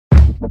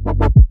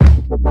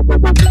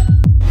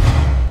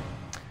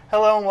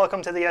Hello and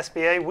welcome to the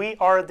SBA. We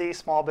are the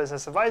Small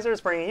Business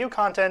Advisors bringing you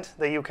content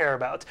that you care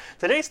about.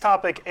 Today's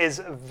topic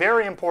is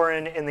very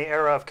important in the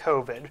era of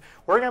COVID.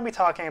 We're going to be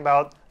talking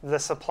about the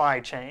supply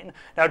chain.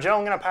 Now, Joe,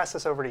 I'm going to pass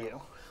this over to you.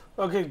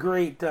 Okay,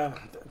 great.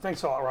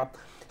 Thanks a lot, Rob.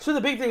 So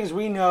the big thing is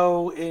we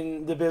know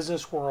in the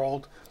business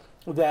world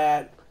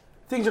that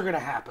things are going to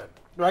happen,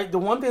 right? The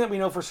one thing that we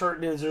know for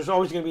certain is there's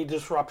always going to be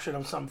disruption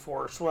of some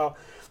force. Well,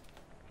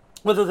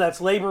 whether that's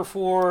labor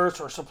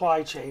force or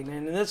supply chain.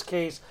 And in this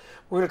case,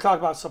 we're going to talk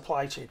about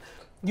supply chain.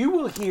 You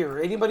will hear,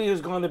 anybody who's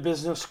gone to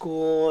business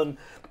school and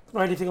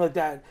or anything like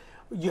that,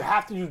 you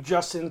have to do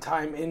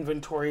just-in-time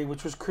inventory,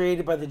 which was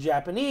created by the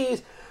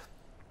Japanese.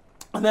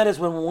 And that is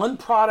when one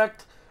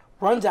product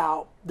runs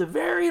out, the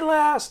very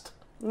last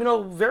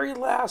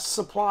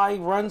supply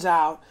runs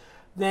out,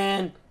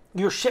 then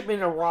your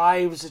shipment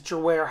arrives at your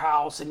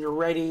warehouse and you're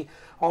ready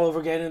all over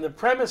again. And the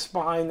purpose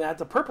behind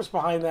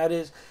that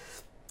is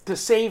to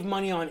save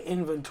money on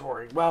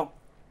inventory. Well,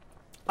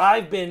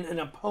 I've been an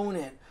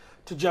opponent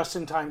to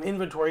just-in-time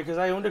inventory because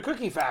I owned a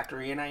cookie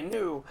factory, and I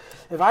knew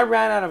if I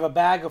ran out of a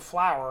bag of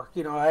flour,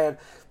 I had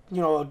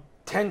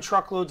 10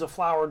 truckloads of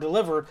flour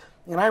delivered,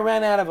 and I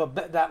ran out of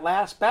that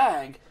last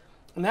bag,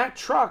 and that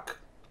truck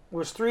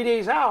was 3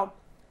 days out.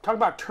 Talk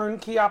about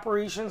turnkey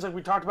operations like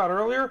we talked about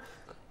earlier.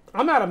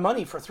 I'm out of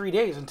money for 3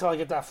 days until I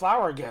get that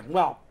flour again.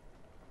 Well,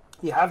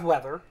 you have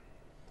weather,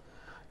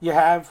 you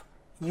have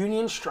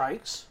union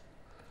strikes,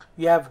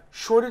 you have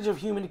shortage of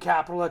human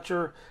capital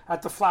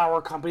at the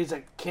flour companies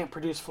that can't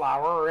produce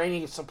flour or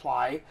any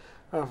supplier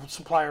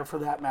for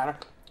that matter.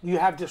 You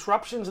have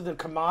disruptions in the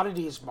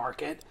commodities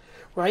market,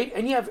 right?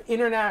 And you have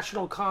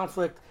international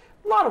conflict,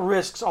 a lot of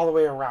risks all the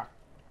way around.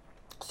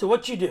 So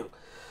what you do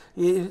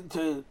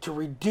to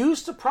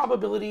reduce the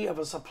probability of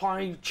a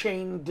supply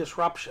chain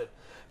disruption,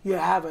 you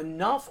have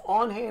enough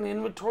on-hand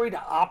inventory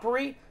to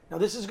operate. Now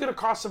this is going to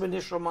cost some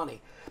initial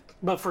money,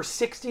 but for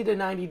 60 to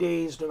 90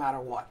 days, no matter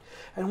what.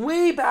 And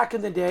way back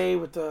in the day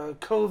with the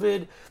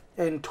COVID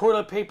and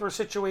toilet paper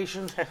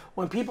situations,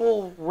 when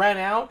people ran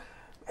out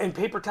and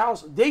paper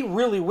towels, they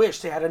really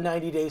wished they had a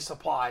 90-day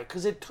supply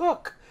because it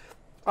took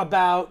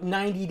about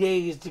 90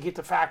 days to get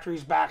the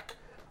factories back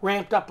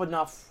ramped up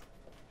enough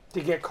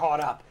to get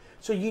caught up.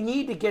 So you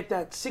need to get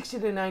that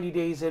 60 to 90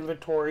 days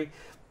inventory,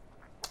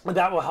 and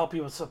that will help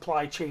you with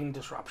supply chain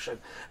disruption.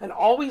 And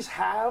always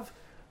have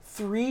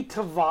 3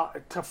 to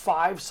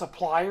 5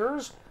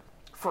 suppliers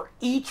for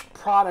each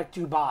product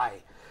you buy,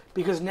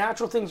 because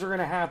natural things are going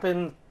to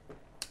happen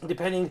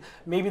depending.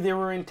 Maybe they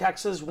were in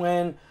Texas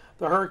when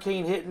the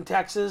hurricane hit in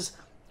Texas,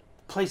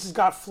 places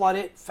got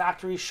flooded,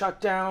 factories shut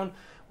down.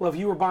 Well, if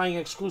you were buying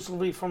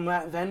exclusively from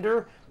that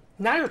vendor,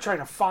 now you're trying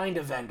to find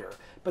a vendor.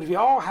 But if you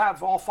all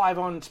have all 5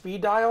 on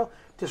speed dial,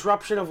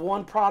 disruption of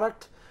one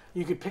product,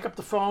 you could pick up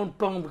the phone,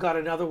 boom, we got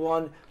another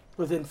one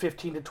within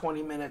 15 to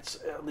 20 minutes,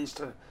 at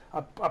least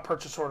a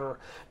purchase order.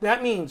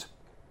 That means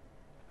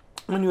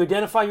when you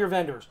identify your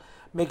vendors,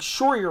 make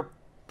sure you're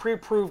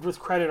pre-approved with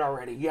credit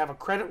already. You have a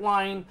credit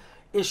line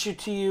issued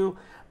to you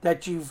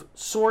that you've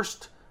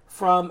sourced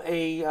from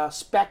a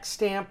spec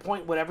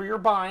standpoint, whatever you're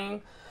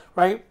buying,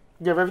 right?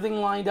 You have everything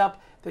lined up,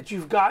 that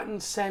you've gotten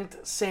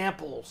sent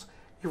samples,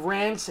 you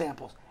ran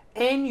samples,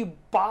 and you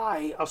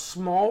buy a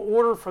small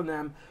order from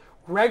them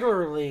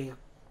regularly,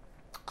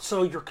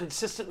 so you're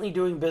consistently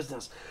doing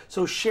business.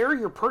 So share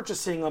your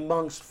purchasing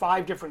amongst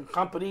 5 different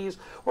companies,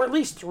 or at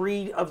least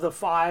 3 of the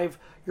 5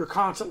 you're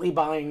constantly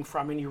buying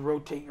from, and you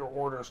rotate your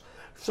orders.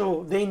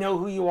 So they know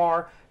who you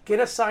are. Get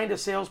assigned a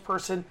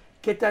salesperson.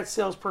 Get that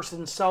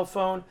salesperson's cell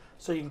phone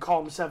so you can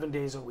call them 7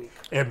 days a week.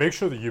 And make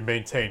sure that you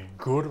maintain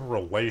good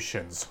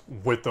relations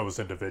with those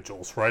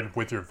individuals, right?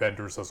 With your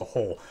vendors as a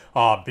whole.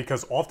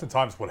 Because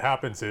oftentimes what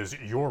happens is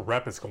your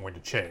rep is going to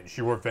change.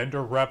 Your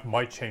vendor rep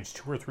might change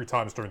 2 or 3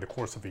 times during the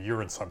course of a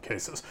year in some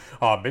cases.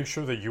 Make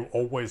sure that you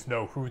always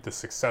know who the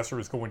successor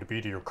is going to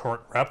be to your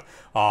current rep.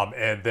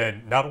 And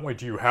then not only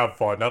do you have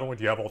all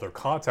their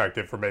contact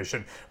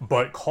information,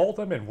 but call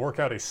them and work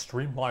out a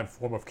streamlined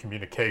form of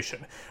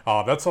communication.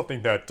 That's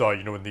something that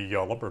in the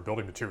lumber and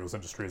building materials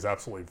industry is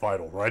absolutely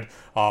vital, right?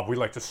 We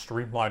like to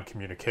streamline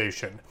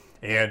communication.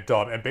 And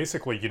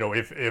basically,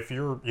 if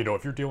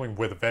you're dealing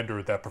with a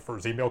vendor that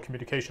prefers email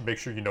communication, make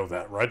sure you know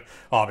that, right?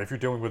 If you're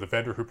dealing with a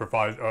vendor who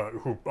provides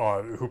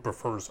who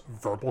prefers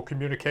verbal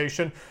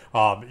communication,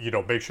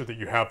 make sure that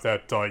you have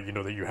that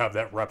that you have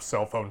that rep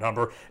cell phone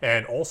number,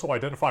 and also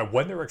identify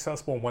when they're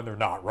accessible and when they're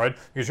not, right?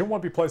 Because you don't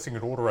want to be placing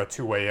an order at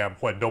 2 a.m.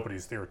 when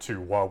nobody's there to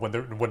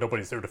when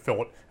nobody's there to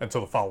fill it until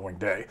the following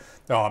day.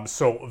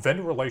 So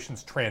vendor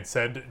relations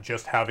transcend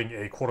just having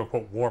a quote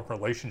unquote warm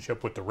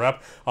relationship with the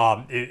rep.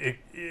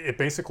 It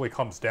basically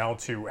comes down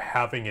to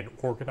having an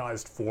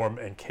organized form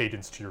and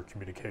cadence to your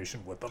communication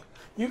with them.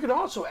 You could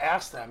also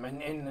ask them,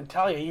 and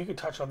Natalia, you could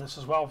touch on this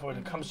as well when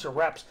it comes to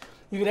reps.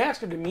 You could ask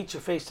them to meet you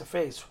face to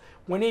face.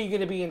 When are you going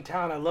to be in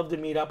town? I'd love to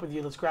meet up with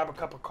you. Let's grab a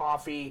cup of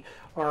coffee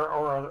or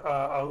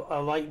a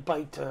light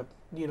bite to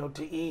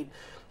eat.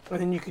 And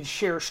then you can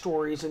share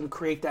stories and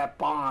create that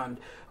bond.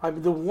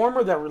 The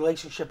warmer that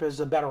relationship is,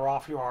 the better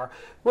off you are.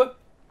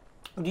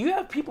 Do you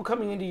have people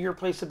coming into your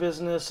place of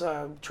business,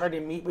 trying to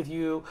meet with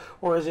you,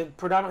 or is it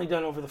predominantly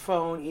done over the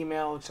phone,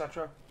 email,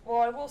 etc.?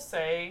 Well, I will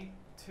say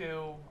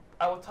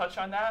I will touch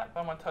on that,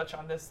 but I'm going to touch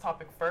on this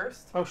topic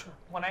first. Oh, sure.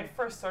 When I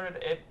first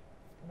started it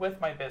with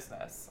my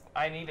business,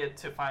 I needed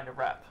to find a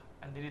rep.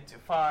 I needed to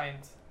find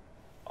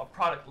a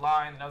product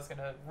line that I was going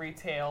to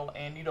retail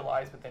and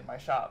utilize within my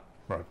shop.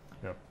 Right.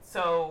 Yep.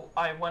 So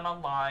I went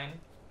online,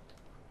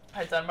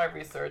 had done my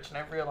research, and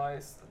I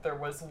realized that there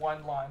was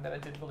one line that I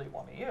did really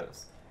want to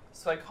use.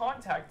 So I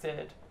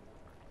contacted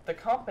the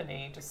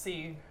company to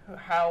see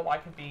how I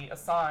could be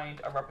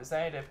assigned a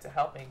representative to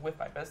help me with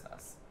my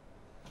business.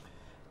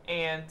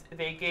 And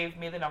they gave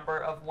me the number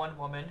of one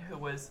woman who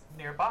was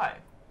nearby.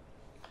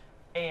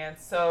 And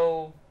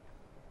so,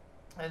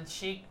 and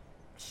she,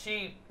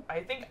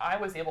 I think I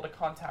was able to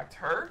contact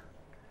her,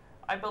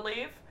 I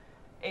believe,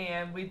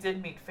 and we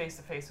did meet face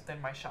to face within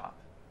my shop.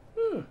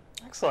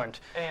 Excellent.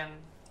 And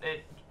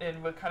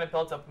we kind of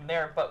built up from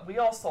there. But we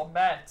also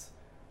met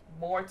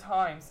more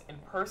times in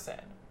person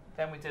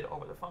than we did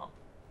over the phone.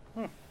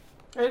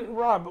 And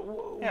Rob,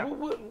 Yeah.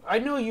 I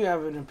know you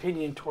have an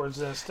opinion towards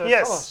this. Tell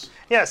Yes. us.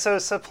 Yeah. So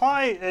so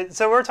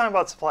we're talking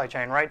about supply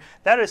chain, right?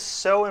 That is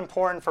so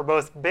important for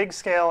both big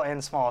scale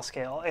and small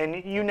scale.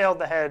 And you nailed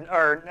it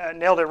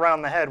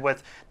around the head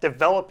with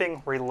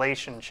developing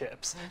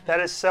relationships.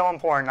 That is so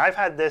important. I've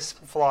had this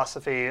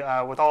philosophy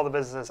with all the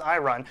businesses I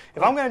run.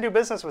 If I'm going to do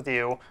business with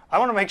you, I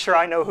want to make sure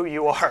I know who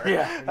you are.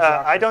 Yeah,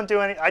 exactly.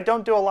 I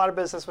don't do a lot of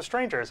business with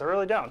strangers. I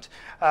really don't.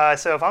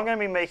 So if I'm going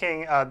to be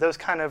making those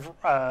kind of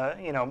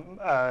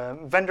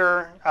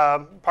vendor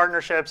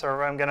partnerships,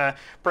 or I'm going to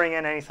bring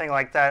in anything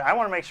like that, I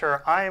want to make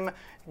sure I'm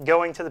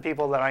going to the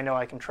people that I know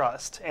I can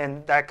trust.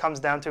 And that comes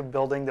down to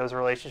building those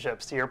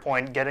relationships. To your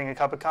point, getting a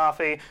cup of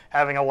coffee,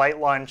 having a light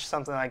lunch,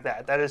 something like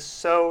that. That is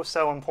so,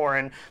 so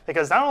important,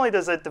 because not only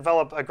does it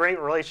develop a great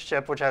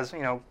relationship, which has,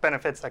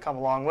 benefits that come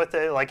along with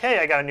it, like, hey,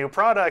 I got a new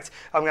product,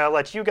 I'm going to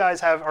let you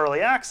guys have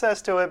early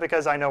access to it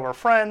because I know we're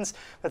friends,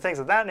 but things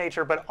of that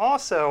nature. But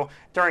also,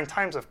 during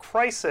times of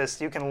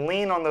crisis, you can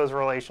lean on those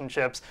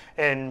relationships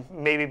and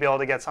maybe be able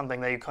to get something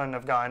that you couldn't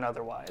have gotten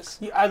otherwise.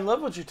 Yeah, I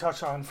love what you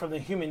touch on from the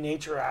human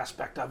nature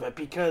aspect of it,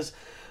 because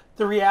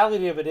the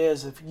reality of it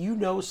is, if you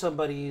know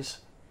somebody's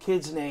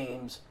kids'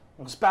 names,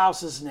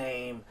 spouse's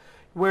name,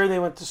 where they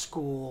went to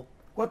school,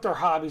 what their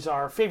hobbies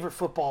are, favorite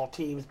football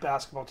teams,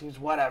 basketball teams,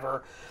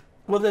 whatever,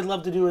 what they'd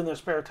love to do in their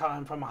spare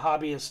time from a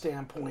hobbyist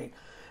standpoint,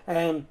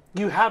 and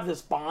you have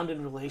this bond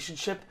and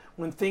relationship,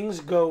 when things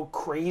go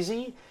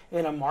crazy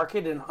in a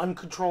market, an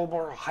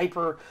uncontrollable,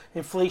 hyper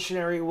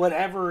inflationary,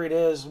 whatever it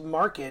is,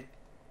 market,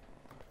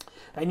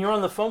 and you're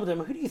on the phone with them,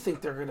 who do you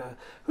think they're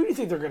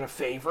gonna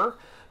favor,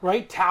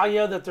 right?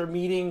 Talia, that they're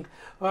meeting,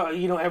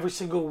 every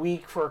single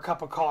week for a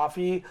cup of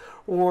coffee,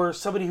 or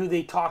somebody who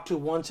they talk to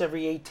once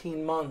every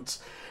 18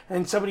 months,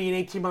 and somebody in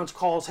 18 months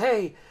calls,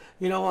 hey,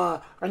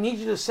 I need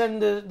you to send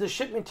the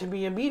shipment to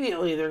me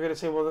immediately. They're gonna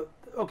say, well,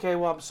 okay,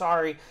 well, I'm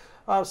sorry,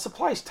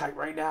 supply's tight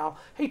right now.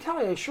 Hey,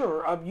 Talia,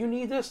 sure, you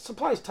need this,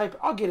 supply's tight,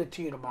 I'll get it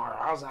to you tomorrow.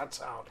 How's that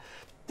sound?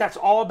 That's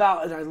all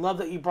about, and I love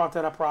that you brought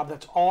that up, Rob,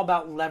 that's all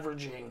about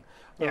leveraging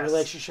the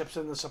relationships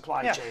in the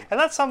supply chain. And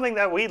that's something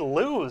that we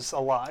lose a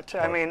lot.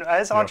 I mean,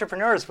 as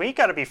entrepreneurs, we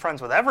got to be friends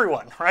with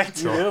everyone, right?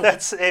 Sure.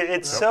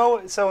 It's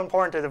so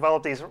important to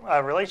develop these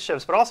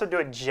relationships, but also do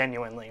it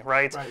genuinely,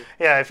 right?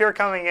 Yeah, if you're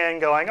coming in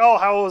going, oh,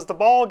 how was the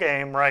ball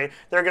game, right?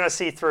 They're going to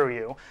see through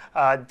you.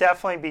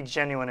 Definitely be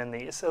genuine in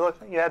these. So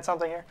look, you had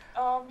something here?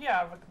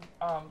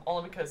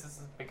 Only because this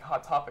is a big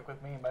hot topic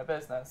with me and my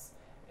business,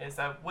 is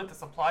that with the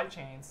supply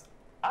chains,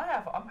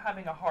 I'm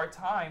having a hard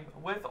time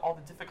with all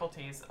the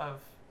difficulties of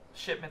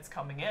shipments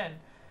coming in,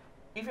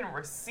 even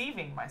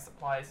receiving my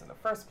supplies in the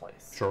first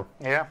place. Sure.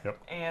 Yeah.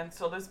 Yep. And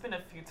so there's been a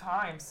few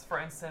times, for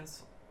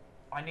instance,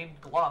 I need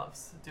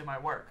gloves to do my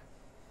work.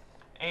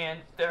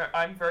 And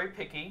I'm very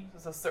picky.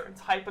 There's a certain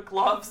type of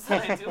gloves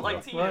that I do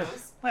like to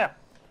use. Yeah.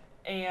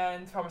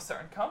 And from a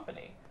certain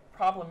company.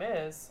 Problem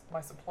is,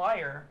 my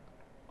supplier,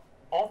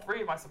 all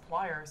three of my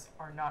suppliers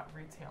are not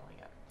retailing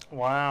it.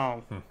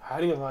 Wow. How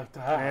do you like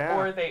that? Yeah.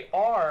 Or they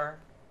are,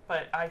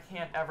 but I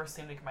can't ever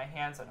seem to get my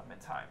hands on them in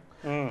time.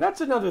 That's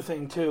another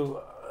thing too.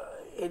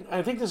 And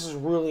I think this is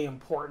really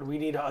important. We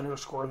need to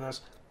underscore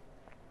this.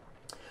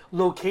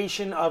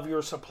 Location of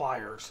your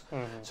suppliers.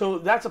 So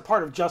that's a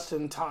part of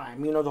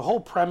just-in-time. The whole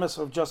premise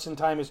of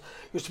just-in-time is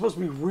you're supposed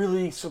to be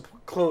really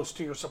close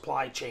to your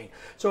supply chain.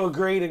 So a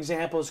great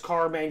example is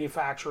car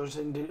manufacturers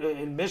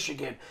in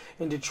Michigan,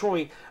 in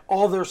Detroit.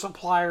 All their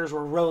suppliers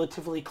were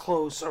relatively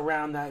close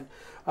around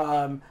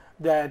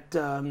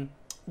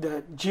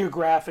the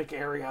geographic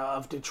area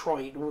of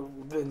Detroit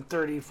within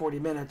 30, 40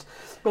 minutes.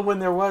 But when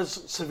there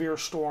was severe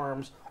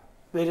storms,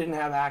 they didn't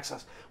have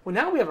access. Well,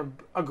 now we have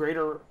a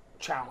greater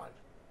challenge,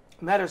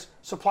 and that is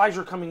supplies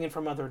are coming in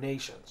from other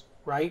nations,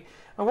 right?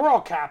 And we're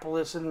all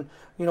capitalists, and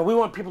we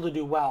want people to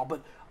do well.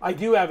 But I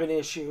do have an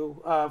issue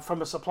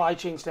from a supply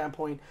chain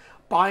standpoint,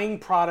 buying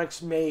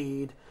products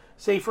made,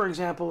 say, for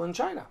example, in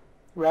China,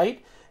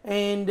 right?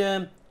 And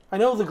I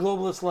know the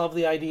globalists love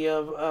the idea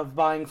of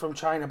buying from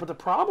China, but the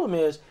problem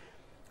is,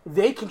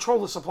 they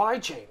control the supply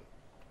chain.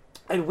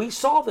 And we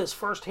saw this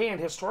firsthand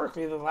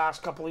historically the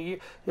last couple of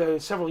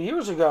years, several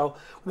years ago,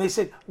 when they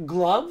said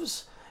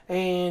gloves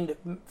and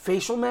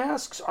facial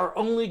masks are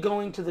only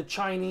going to the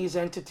Chinese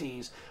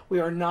entities. We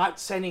are not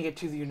sending it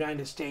to the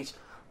United States.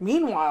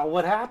 Meanwhile,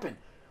 what happened?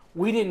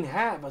 We didn't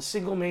have a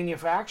single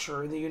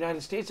manufacturer in the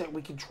United States that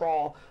we could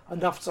draw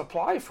enough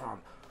supply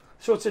from.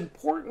 So it's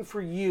important for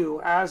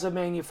you as a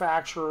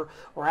manufacturer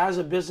or as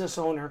a business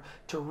owner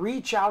to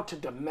reach out to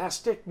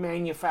domestic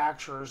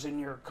manufacturers in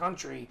your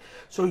country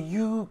so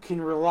you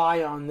can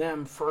rely on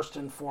them first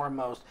and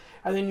foremost.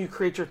 And then you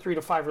create your 3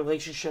 to 5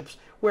 relationships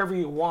wherever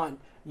you want,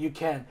 you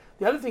can.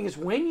 The other thing is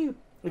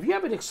if you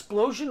have an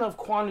explosion of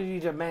quantity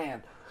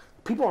demand,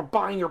 people are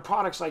buying your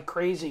products like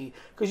crazy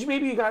because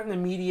maybe you got in the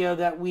media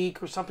that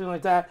week or something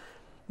like that.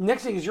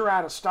 Next thing is you're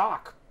out of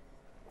stock.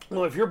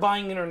 Well, if you're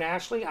buying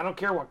internationally, I don't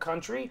care what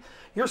country,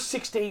 you're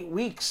 6 to 8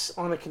 weeks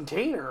on a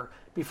container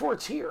before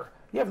it's here.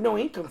 You have no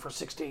income for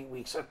 6 to 8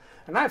 weeks.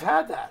 And I've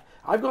had that.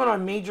 I've gone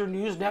on major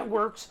news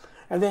networks,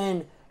 and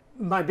then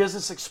my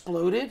business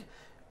exploded.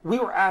 We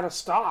were out of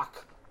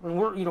stock. When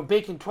we're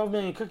baking 12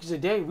 million cookies a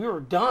day, we were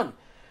done.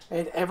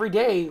 And every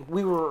day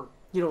we were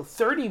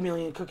 30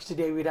 million cookies a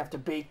day we'd have to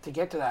bake to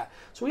get to that.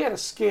 So we had to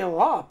scale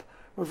up.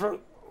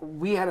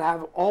 We had to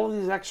have all of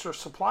these extra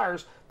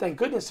suppliers. Thank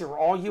goodness they were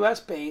all U.S.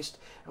 based,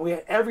 and we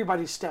had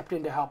everybody stepped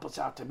in to help us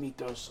out to meet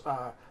those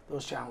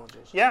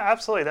challenges. Yeah,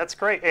 absolutely. That's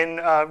great. And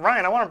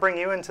Ryan, I want to bring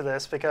you into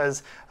this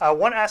because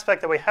one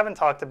aspect that we haven't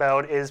talked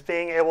about is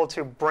being able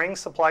to bring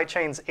supply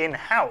chains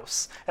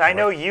in-house. And I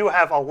know you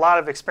have a lot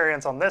of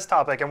experience on this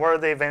topic. And what are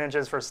the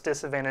advantages versus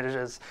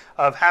disadvantages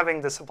of having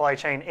the supply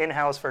chain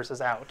in-house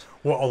versus out?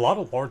 Well, a lot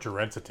of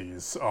larger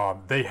entities,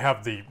 they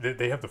have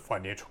the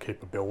financial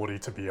capability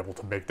to be able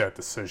to make that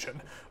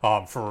decision.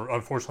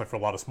 Unfortunately, for a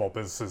lot of small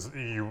businesses,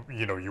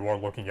 you are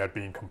looking at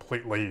being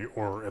completely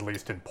or at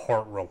least in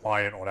part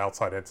reliant on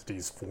outside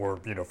entities for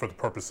the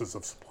purposes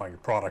of supplying a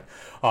product.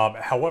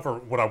 However,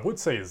 what I would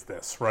say is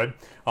this, right?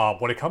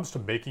 When it comes to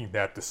making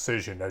that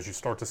decision as you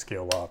start to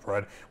scale up,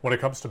 right? When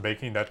it comes to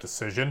making that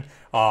decision,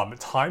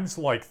 times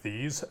like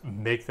these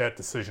make that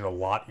decision a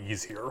lot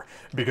easier.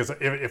 Because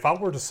if I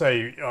were to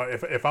say,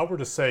 if I were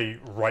to say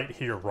right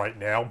here, right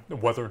now,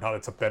 whether or not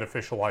it's a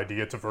beneficial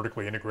idea to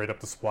vertically integrate up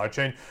the supply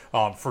chain,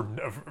 for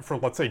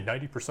let's say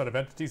 90% of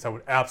entities, I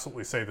would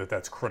absolutely say that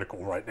that's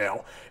critical right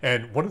now.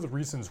 And one of the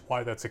reasons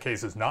why that's the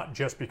case is not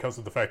just because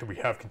of the fact that we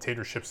have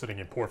container ships sitting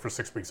in port for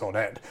 6 weeks on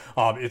end.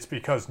 It's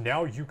because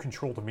now you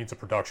control the means of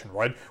production,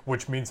 right?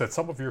 Which means that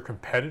some of your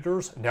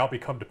competitors now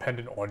become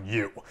dependent on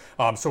you.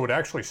 So it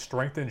actually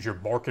strengthens your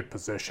market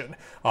position.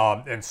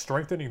 And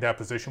strengthening that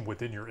position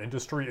within your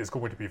industry is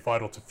going to be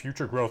vital to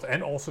future growth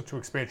and also to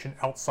expansion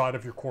outside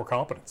of your core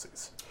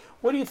competencies.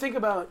 What do you think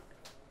about,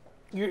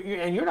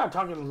 and you're not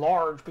talking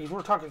large, because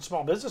we're talking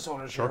small business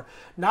owners here,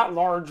 not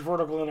large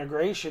vertical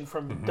integration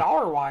from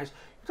dollar-wise.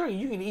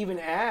 You can even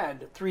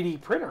add 3D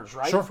printers,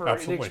 right? Sure, for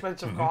absolutely.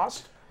 inexpensive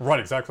cost. Right,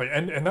 exactly,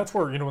 and that's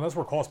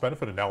where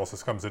cost-benefit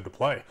analysis comes into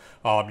play.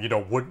 Would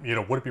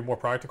it be more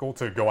practical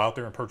to go out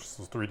there and purchase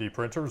those 3D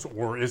printers,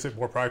 or is it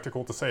more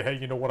practical to say, hey,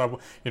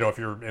 if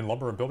you're in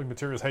lumber and building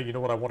materials, hey,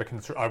 I want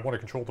to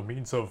control the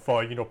means of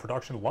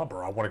production of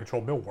lumber. I want to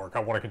control millwork. I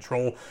want to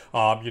control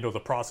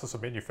the process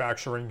of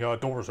manufacturing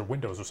doors or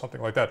windows or something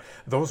like that.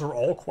 Those are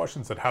all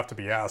questions that have to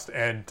be asked,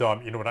 and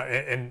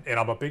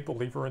I'm a big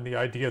believer in the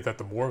idea that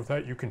the more of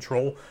that you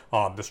control,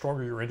 the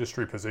stronger your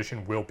industry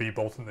position will be,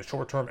 both in the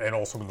short term and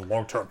also in the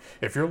long term.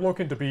 If you're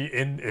looking to be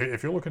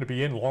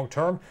in long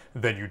term,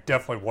 then you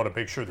definitely want to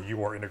make sure that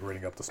you are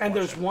integrating up the supply chain. And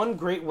there's chain. one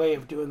great way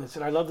of doing this,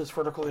 and I love this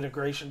vertical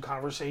integration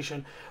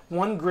conversation.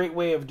 One great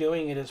way of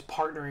doing it is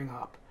partnering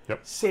up. Yep.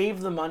 Save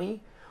the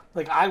money.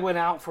 Like I went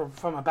out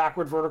from a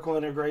backward vertical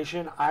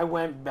integration. I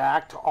went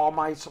back to all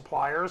my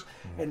suppliers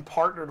and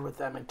partnered with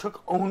them and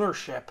took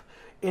ownership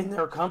in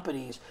their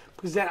companies,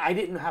 because then I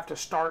didn't have to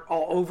start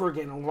all over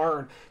again and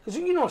learn.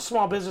 Because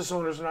small business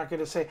owners are not going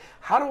to say,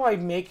 how do I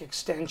make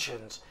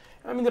extensions?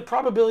 I mean, the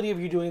probability of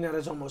you doing that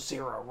is almost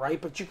zero,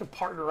 right? But you can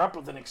partner up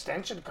with an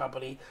extension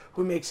company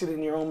who makes it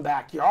in your own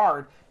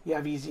backyard. You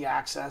have easy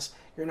access.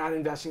 You're not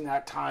investing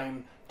that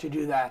time to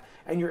do that,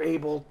 and you're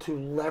able to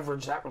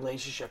leverage that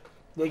relationship.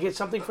 They get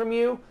something from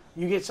you,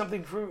 you get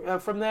something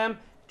from them.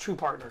 True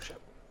partnership.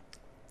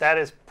 That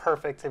is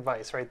perfect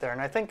advice right there. And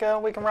I think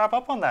we can wrap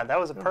up on that. That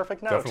was a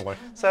perfect note. Definitely.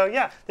 So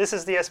yeah, this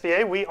is the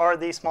SBA. We are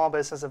the Small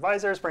Business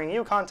Advisors, bringing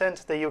you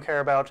content that you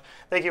care about.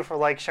 Thank you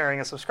for sharing,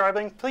 and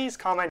subscribing. Please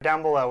comment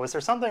down below. Is there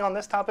something on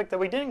this topic that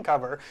we didn't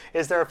cover?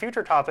 Is there a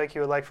future topic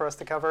you would like for us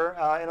to cover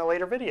in a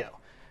later video?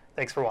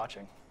 Thanks for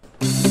watching.